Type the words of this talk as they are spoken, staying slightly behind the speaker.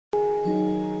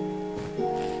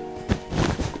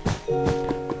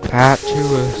Part 2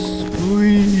 of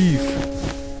Spleef.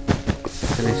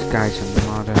 And this guy's a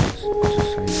modern, just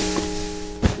like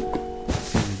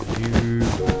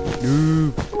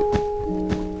noob.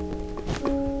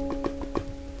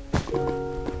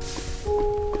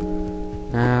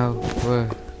 Now we're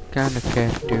kind of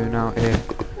doing out here.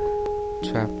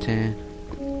 Trapped in.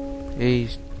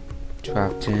 He's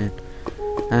trapped in.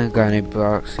 I ain't got any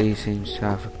blocks. He seems to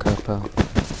have a couple.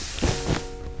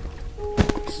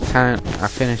 I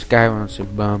think this guy wants to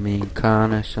bomb me in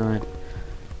corner or something.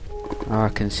 All I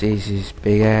can see is his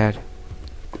big head.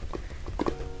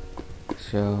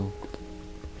 So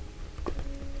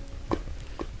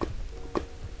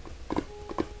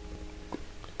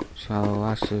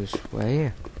that's his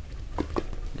way.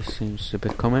 He seems to be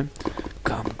coming.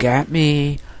 Come get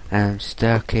me! I'm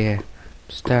stuck here. I'm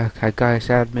stuck. I got his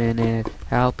admin here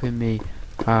helping me.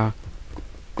 Not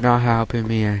helping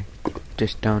me. I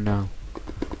just don't know.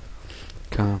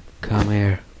 Come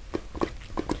here.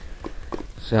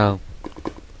 So,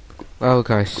 well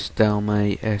guys,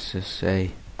 stalemate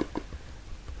SSC.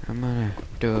 I'm gonna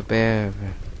do a bit of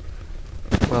a...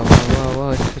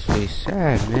 Whoa, it's just really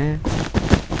sad, man.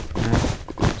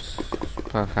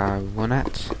 That's how I won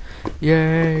it.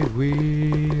 Yay,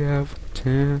 we have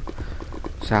 10.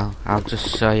 So, I'll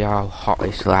just show you how hot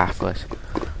this laugh was.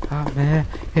 Oh man,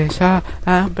 it's hot,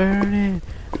 I'm burning,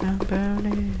 burn,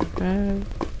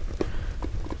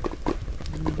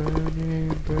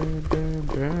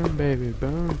 baby,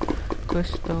 burn.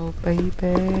 Crystal, baby,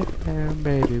 burn,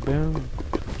 baby, burn.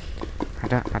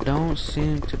 I don't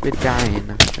seem to be dying.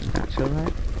 I think that's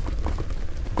alright.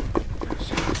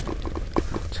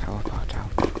 I'll teleport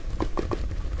out.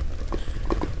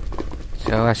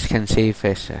 So as you can see,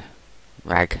 this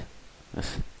lag,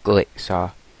 this glitch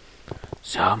or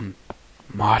some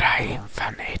mod I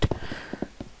invented.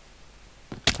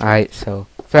 Alright, so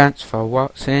thanks for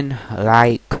watching.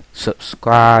 Like,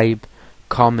 subscribe,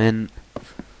 comment,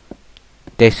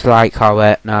 dislike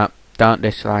or no, don't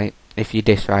dislike. If you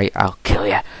dislike, I'll kill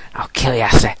you. I'll kill you, I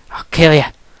say. I'll kill you.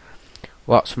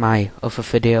 Watch my other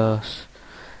videos,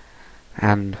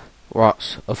 and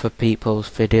watch other people's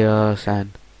videos,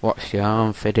 and watch your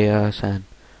own videos, and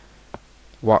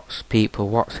watch people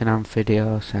watching on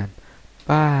videos, and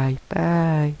bye.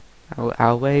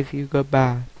 I'll wave you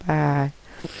goodbye. Bye.